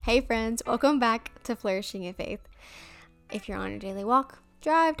Hey friends, welcome back to Flourishing in Faith. If you're on your daily walk,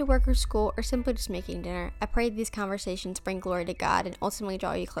 drive to work or school, or simply just making dinner, I pray these conversations bring glory to God and ultimately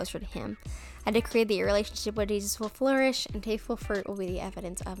draw you closer to Him. I decree that your relationship with Jesus will flourish and faithful fruit will be the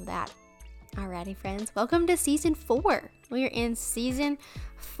evidence of that. Alrighty friends, welcome to season 4. We are in season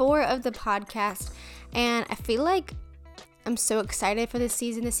 4 of the podcast, and I feel like I'm so excited for this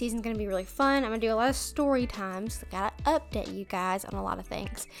season. This season's going to be really fun. I'm going to do a lot of story times. I got to update you guys on a lot of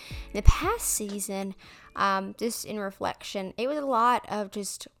things. In the past season, just in reflection, it was a lot of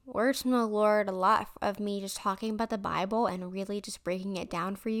just words from the Lord, a lot of me just talking about the Bible and really just breaking it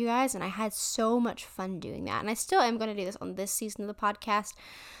down for you guys. And I had so much fun doing that. And I still am going to do this on this season of the podcast.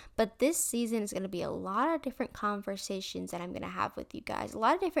 But this season is going to be a lot of different conversations that I'm going to have with you guys. A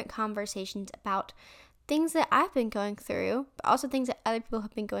lot of different conversations about things that I've been going through, but also things that other people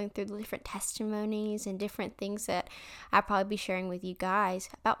have been going through, the different testimonies and different things that I'll probably be sharing with you guys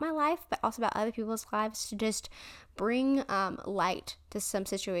about my life, but also about other people's lives, to just bring light to some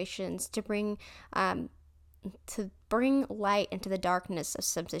situations, to bring light into the darkness of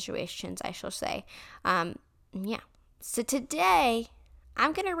some situations, I shall say. So today,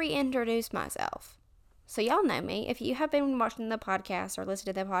 I'm going to reintroduce myself. So y'all know me. If you have been watching the podcast or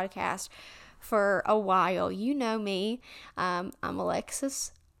listening to the podcast for a while, you know me. I'm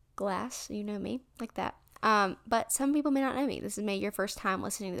Alexis Glass. You know me like that. But some people may not know me. This is maybe your first time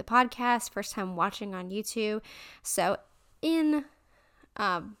listening to the podcast, first time watching on YouTube. So as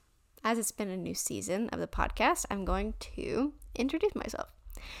it's been a new season of the podcast, I'm going to introduce myself.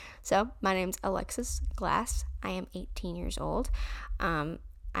 So my name's Alexis Glass. I am 18 years old.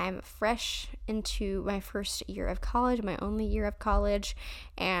 I'm fresh into my first year of college, my only year of college,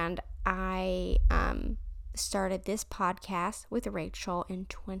 and I started this podcast with Rachel in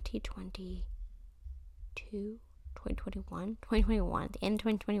 2021, the end of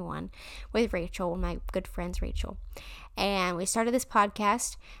 2021, with Rachel, one of my good friends, Rachel. And we started this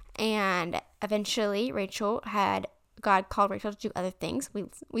podcast, and eventually God called Rachel to do other things.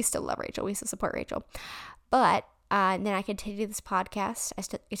 We still love Rachel. We still support Rachel. But then I continued this podcast. I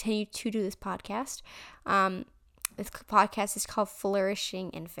continue to do this podcast. This podcast is called Flourishing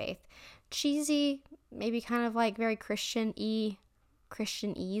in Faith. Cheesy, maybe kind of like very Christian-ease,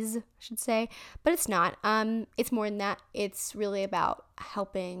 I should say. But it's not. It's more than that. It's really about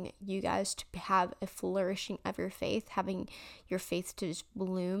helping you guys to have a flourishing of your faith, having your faith to just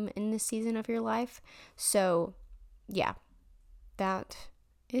bloom in this season of your life. So, yeah, that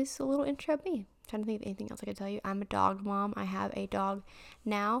is a little intro of me. I'm trying to think of anything else I could tell you. I'm a dog mom. I have a dog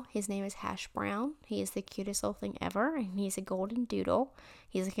now. His name is Hash Brown. He is the cutest little thing ever, and he's a golden doodle.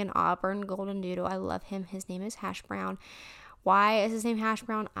 He's like an auburn golden doodle. I love him. His name is Hash Brown. Why is his name Hash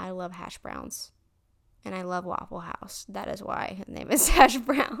Brown? I love hash browns, and I love Waffle House. That is why his name is Hash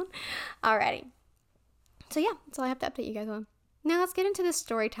Brown. Alrighty. So yeah, that's all I have to update you guys on. Now let's get into the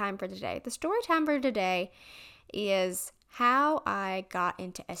story time for today. The story time for today is how I got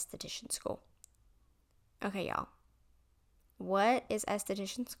into esthetician school. Okay, y'all. What is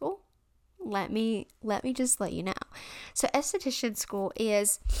esthetician school? Let me just let you know. So esthetician school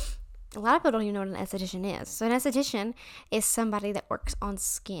is, a lot of people don't even know what an esthetician is. So an esthetician is somebody that works on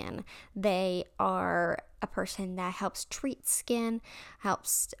skin. They are a person that helps treat skin,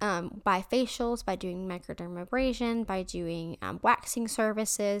 helps by facials, by doing microdermabrasion, by doing waxing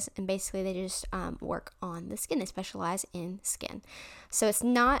services, and basically they just work on the skin. They specialize in skin. So it's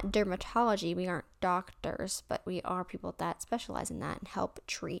not dermatology. We aren't doctors, but we are people that specialize in that and help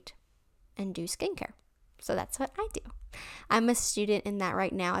treat and do skincare. So that's what I do. I'm a student in that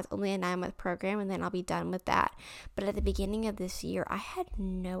right now. It's only a 9-month program, and then I'll be done with that. But at the beginning of this year, I had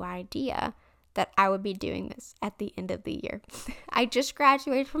no idea that I would be doing this at the end of the year. I just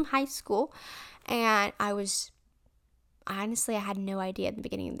graduated from high school, and I had no idea at the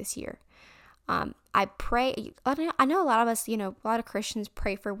beginning of this year. I pray. I know a lot of us, a lot of Christians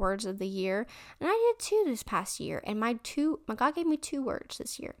pray for words of the year, and I did too this past year. And my God gave me 2 words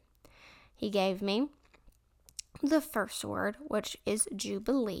this year. He gave me the first word, which is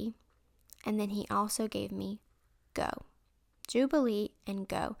Jubilee, and then he also gave me go. Jubilee and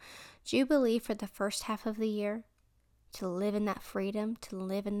go. Jubilee for the first half of the year, to live in that freedom, to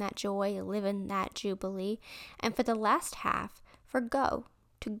live in that joy, to live in that Jubilee. And for the last half, for go,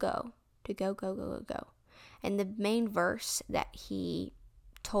 to go. And the main verse that he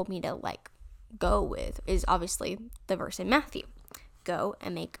told me to go with is obviously the verse in Matthew. Go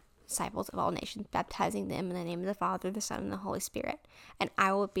and make disciples of all nations, baptizing them in the name of the Father, the Son, and the Holy Spirit. And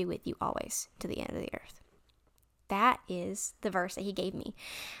I will be with you always to the end of the earth. That is the verse that he gave me.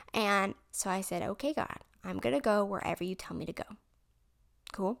 And so I said, okay, God, I'm going to go wherever you tell me to go.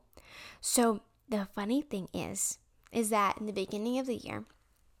 Cool. So the funny thing is that in the beginning of the year,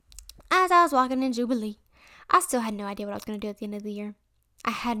 as I was walking in Jubilee, I still had no idea what I was going to do at the end of the year.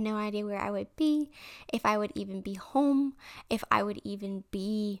 I had no idea where I would be, if I would even be home, if I would even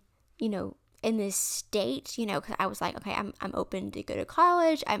be, in this state, because I was like, okay, I'm open to go to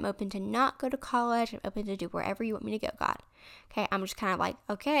college. I'm open to not go to college. I'm open to do wherever you want me to go, God. Okay, I'm just kind of like,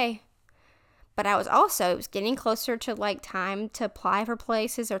 okay. But I was also, it was getting closer to like time to apply for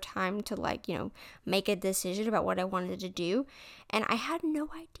places or time to like, make a decision about what I wanted to do. And I had no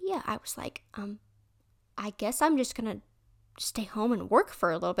idea. I was like, I guess I'm just going to stay home and work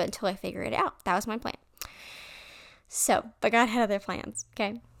for a little bit until I figure it out. That was my plan. So, but God had other plans,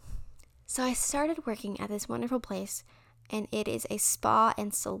 okay? So I started working at this wonderful place, and it is a spa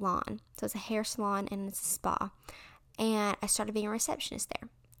and salon. So it's a hair salon and it's a spa. And I started being a receptionist there.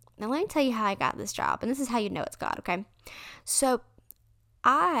 Now let me tell you how I got this job, and this is how you know it's God, okay? So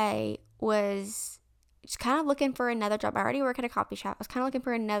I was just kind of looking for another job. I already work at a coffee shop. I was kind of looking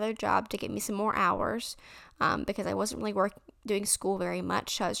for another job to get me some more hours because I wasn't really doing school very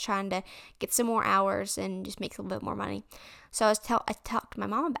much. So I was trying to get some more hours and just make a little bit more money. So I talked to my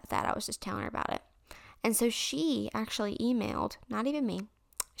mom about that. I was just telling her about it. And so she actually emailed, not even me,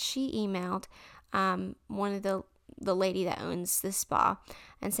 she emailed one of the lady that owns the spa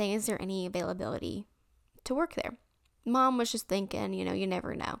and saying, is there any availability to work there? Mom was just thinking, you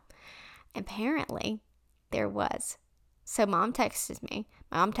never know. Apparently, there was. So mom texted me.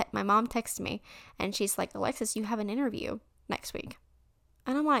 My mom texted me, and she's like, Alexis, you have an interview next week.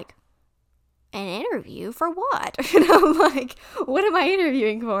 And I'm like, an interview for what? And I'm like, what am I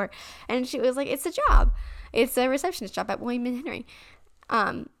interviewing for? And she was like, it's a job. It's a receptionist job at William & Henry.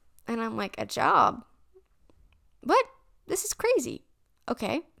 And I'm like, a job? What? This is crazy.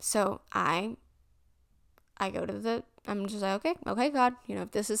 Okay, so I go to I'm just like, okay, God,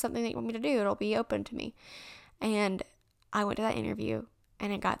 if this is something that you want me to do, it'll be open to me. And I went to that interview,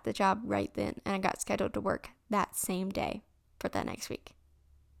 and I got the job right then, and I got scheduled to work that same day for that next week.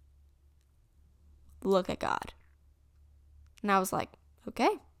 Look at God. And I was like,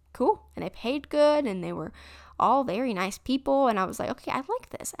 okay, cool. And they paid good, and they were all very nice people, and I was like, okay, I like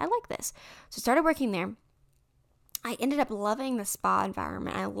this. So I started working there. I ended up loving the spa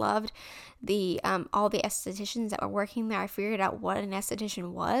environment. I loved the all the estheticians that were working there. I figured out what an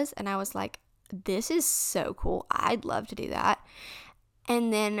esthetician was, and I was like, this is so cool. I'd love to do that.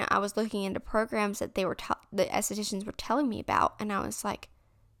 And then I was looking into programs that the estheticians were telling me about, and I was like,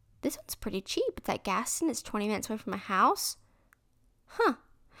 this one's pretty cheap. It's at Gaston. It's 20 minutes away from my house.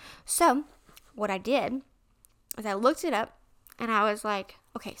 So what I did is I looked it up, and I was like,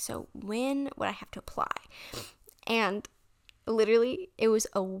 okay, so when would I have to apply? And literally, it was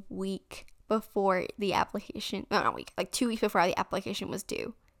a week before the application, no, not a week, like 2 weeks before the application was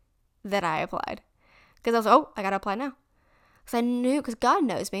due that I applied. Because I was like, oh, I got to apply now. Because I knew, because God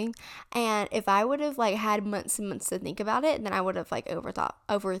knows me. And if I would have like had months and months to think about it, then I would have like I would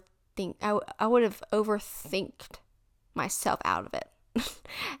have overthinked myself out of it.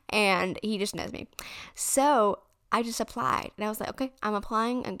 And he just knows me. So I just applied. And I was like, okay, I'm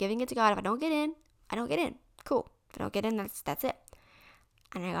applying. I'm giving it to God. If I don't get in, I don't get in. Cool. If I don't get in, that's it.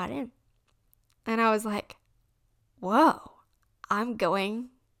 And I got in. And I was like, whoa, I'm going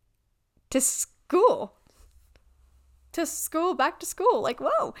to school. Back to school. Like,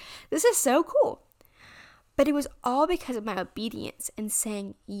 whoa, this is so cool. But it was all because of my obedience and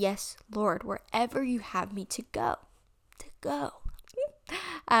saying, yes, Lord, wherever you have me to go.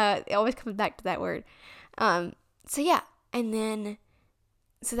 It always comes back to that word. So yeah. And then,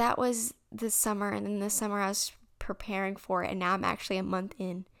 so that was this summer. And then this summer I was preparing for it. And now I'm actually a month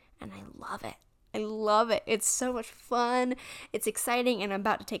in. And I love it. It's so much fun. It's exciting, and I'm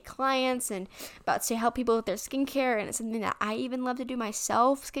about to take clients and about to help people with their skincare, and it's something that I even love to do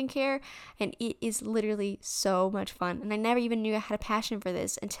myself, skincare, and it is literally so much fun. And I never even knew I had a passion for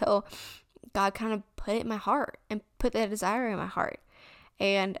this until God kind of put it in my heart and put that desire in my heart.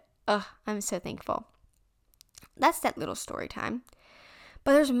 And I'm so thankful. That's that little story time.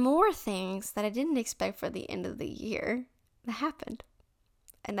 But there's more things that I didn't expect for the end of the year that happened.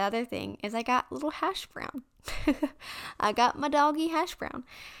 Another thing is I got little Hash Brown. I got my doggy Hash Brown.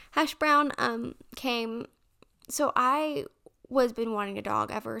 Hash Brown came, so I was been wanting a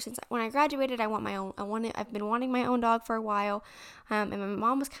dog ever since when I graduated. I've been wanting my own dog for a while, and my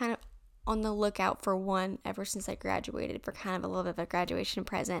mom was kind of on the lookout for one ever since I graduated, for kind of a little bit of a graduation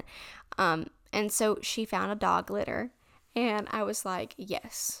present. And so she found a dog litter, and I was like,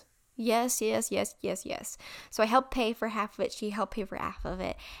 yes, Yes, yes, yes, yes, yes. So I helped pay for half of it. She helped pay for half of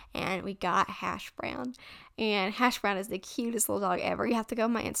it. And we got Hash Brown. And Hash Brown is the cutest little dog ever. You have to go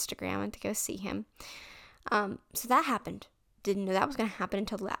on my Instagram and to go see him. So that happened. Didn't know that was going to happen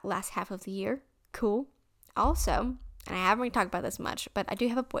until the last half of the year. Cool. Also, and I haven't really talked about this much, but I do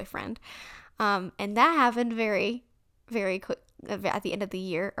have a boyfriend. And that happened very, very quick at the end of the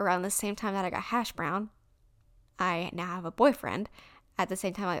year, around the same time that I got Hash Brown. I now have a boyfriend at the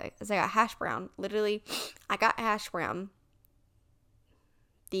same time as I got Hash Brown. Literally, I got Hash Brown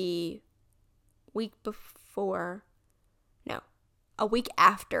the week before, no, a week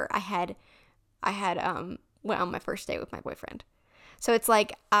after I had went on my first date with my boyfriend. So it's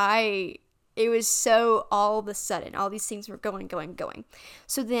like it was so all of a sudden, all these things were going.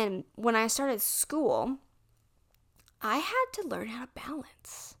 So then when I started school, I had to learn how to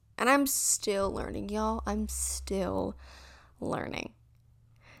balance. And I'm still learning, y'all. I'm still learning.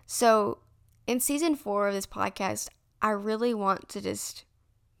 So in season 4 of this podcast, I really want to just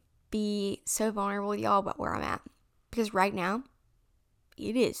be so vulnerable with y'all about where I'm at. Because right now,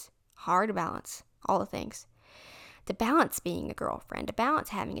 it is hard to balance all the things. To balance being a girlfriend, to balance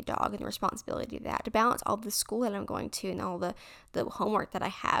having a dog and the responsibility of that, to balance all the school that I'm going to and all the homework that I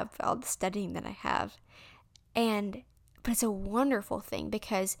have, all the studying that I have. But it's a wonderful thing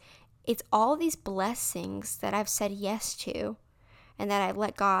because it's all these blessings that I've said yes to and that I've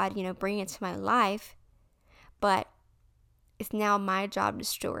let God, bring into my life. But it's now my job to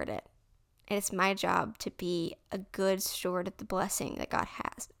steward it. And it's my job to be a good steward of the blessing that God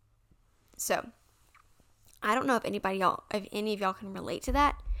has. So, I don't know if any of y'all can relate to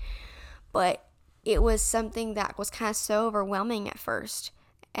that, but it was something that was kind of so overwhelming at first,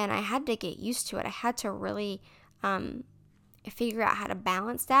 and I had to get used to it. I had to really figure out how to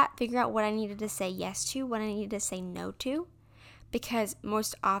balance that, figure out what I needed to say yes to, what I needed to say no to, because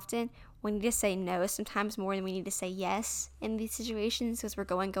most often we need to say no sometimes more than we need to say yes in these situations because we're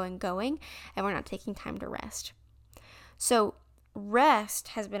going, and we're not taking time to rest. So rest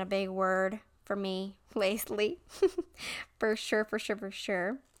has been a big word for me lately, for sure.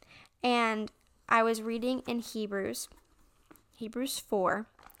 And I was reading in Hebrews 4,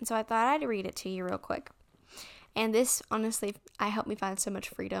 and so I thought I'd read it to you real quick. And this, honestly, helped me find so much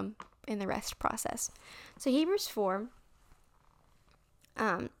freedom in the rest process. So Hebrews 4,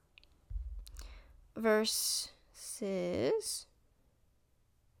 verses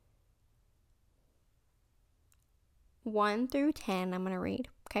 1 through 10, I'm going to read,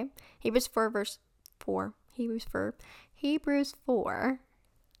 okay? Hebrews 4, verse 4. Hebrews 4,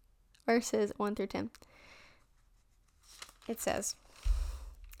 verses 1 through 10. It says,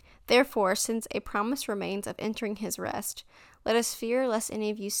 "Therefore, since a promise remains of entering his rest, let us fear lest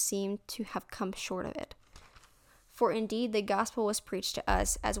any of you seem to have come short of it. For indeed the gospel was preached to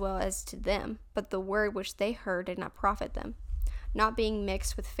us as well as to them, but the word which they heard did not profit them, not being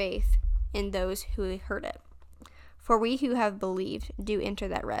mixed with faith in those who heard it. For we who have believed do enter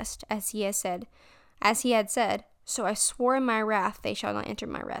that rest, as he had said, so I swore in my wrath they shall not enter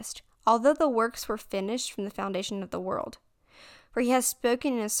my rest, although the works were finished from the foundation of the world. For he has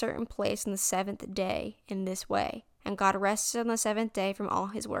spoken in a certain place on the 7th day in this way, and God rested on the 7th day from all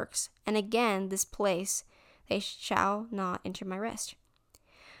his works. And again, this place, they shall not enter my rest.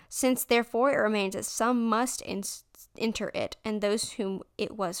 Since therefore it remains that some must enter it, and those whom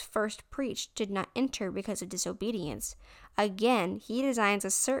it was first preached did not enter because of disobedience. Again, he designs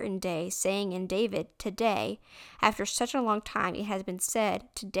a certain day, saying in David, today, after such a long time it has been said,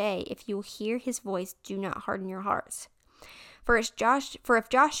 today, if you will hear his voice, do not harden your hearts. For if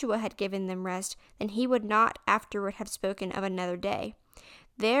Joshua had given them rest, then he would not afterward have spoken of another day.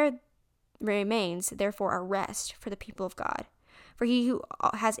 There remains, therefore, a rest for the people of God. For he who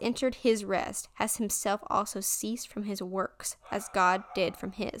has entered his rest has himself also ceased from his works, as God did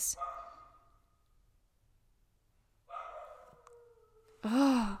from his."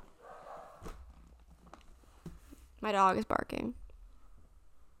 Oh, my dog is barking.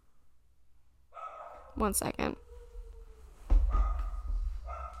 1 second.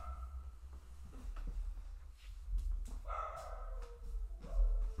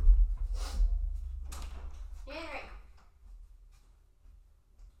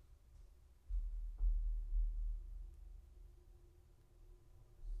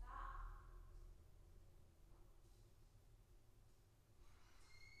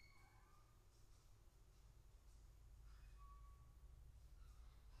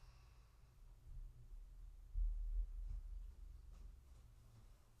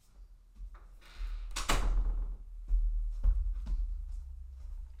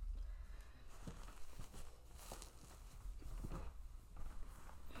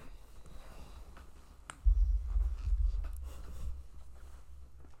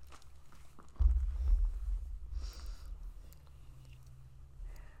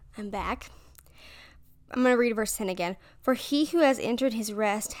 I'm back. I'm going to read verse 10 again. For he who has entered his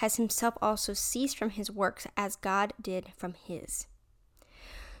rest has himself also ceased from his works as God did from his.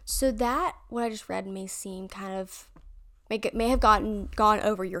 So that, what I just read may seem kind of, may have gone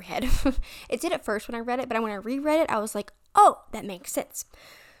over your head. It did at first when I read it, but when I reread it, I was like, oh, that makes sense.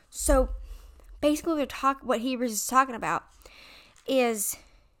 So basically what he was talking about is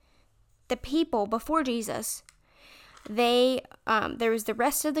the people before Jesus. There was the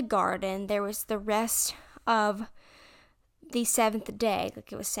rest of the garden. There was the rest of the seventh day,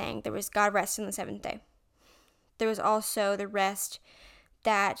 like it was saying. There was God rested on the seventh day. There was also the rest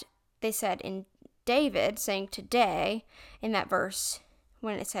that they said in David, saying today, in that verse,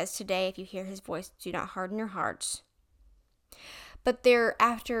 when it says today, if you hear his voice, do not harden your hearts. But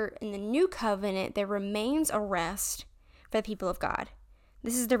thereafter, in the new covenant, there remains a rest for the people of God.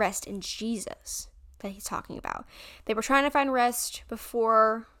 This is the rest in Jesus that he's talking about. They were trying to find rest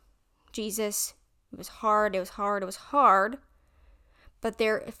before Jesus. It was hard. But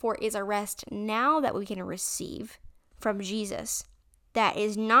therefore is a rest now that we can receive from Jesus. That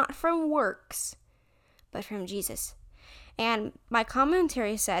is not from works, but from Jesus. And my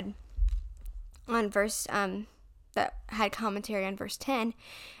commentary said on verse, that had commentary on verse 10,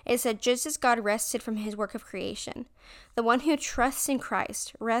 it said, just as God rested from his work of creation, the one who trusts in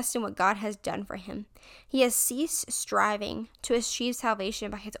Christ rests in what God has done for him. He has ceased striving to achieve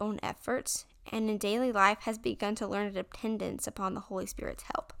salvation by his own efforts, and in daily life has begun to learn a dependence upon the Holy Spirit's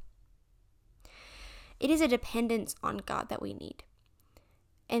help. It is a dependence on God that we need.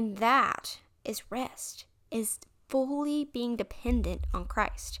 And that is rest, is fully being dependent on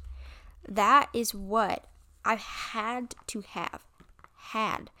Christ. That is what I've had to have.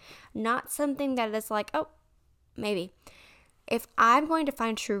 Not something that is like, oh, maybe. If I'm going to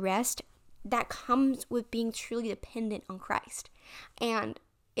find true rest, that comes with being truly dependent on Christ. And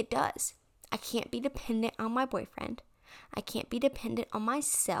it does. I can't be dependent on my boyfriend. I can't be dependent on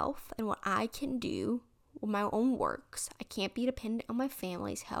myself and what I can do with my own works. I can't be dependent on my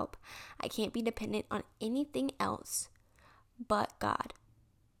family's help. I can't be dependent on anything else but God.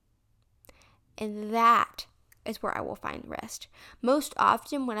 And that is where I will find rest. Most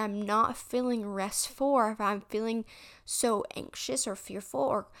often when I'm not feeling restful, or if I'm feeling so anxious or fearful,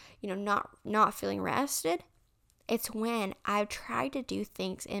 or not feeling rested, it's when I've tried to do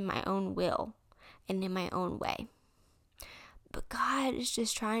things in my own will and in my own way. But God is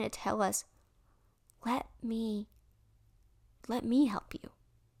just trying to tell us, let me help you.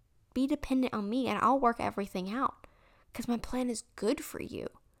 Be dependent on me and I'll work everything out, because my plan is good for you.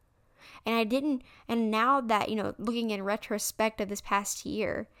 And now that, looking in retrospect of this past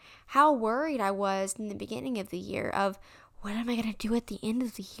year, how worried I was in the beginning of the year of what am I going to do at the end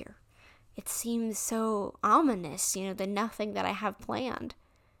of the year? It seems so ominous, the nothing that I have planned.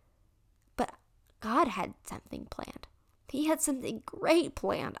 But God had something planned. He had something great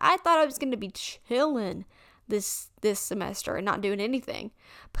planned. I thought I was going to be chilling this semester and not doing anything.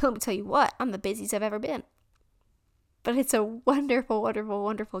 But let me tell you what, I'm the busiest I've ever been. But it's a wonderful, wonderful,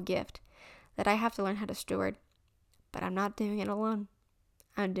 wonderful gift that I have to learn how to steward. But I'm not doing it alone.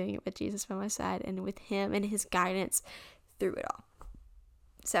 I'm doing it with Jesus by my side and with him and his guidance through it all.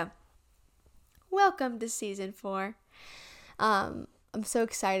 So, welcome to season 4. I'm so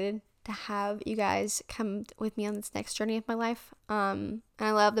excited to have you guys come with me on this next journey of my life. And I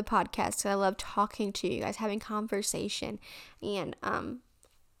love the podcast. I love talking to you guys, having conversation, and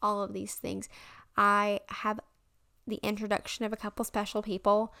all of these things. I have the introduction of a couple special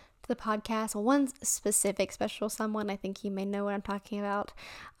people to the podcast. One specific special someone. I think you may know what I'm talking about.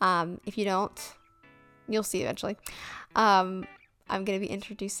 If you don't, you'll see eventually. I'm going to be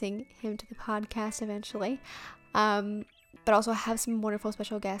introducing him to the podcast eventually. But also have some wonderful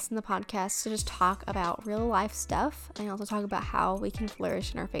special guests in the podcast to just talk about real life stuff, and also talk about how we can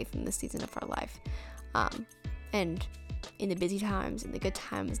flourish in our faith in this season of our life. And in the busy times, in the good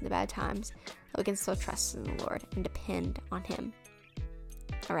times, in the bad times, we can still trust in the Lord and depend on him.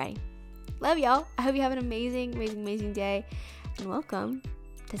 Alrighty. Love y'all. I hope you have an amazing, amazing, amazing day, and welcome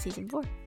to season 4.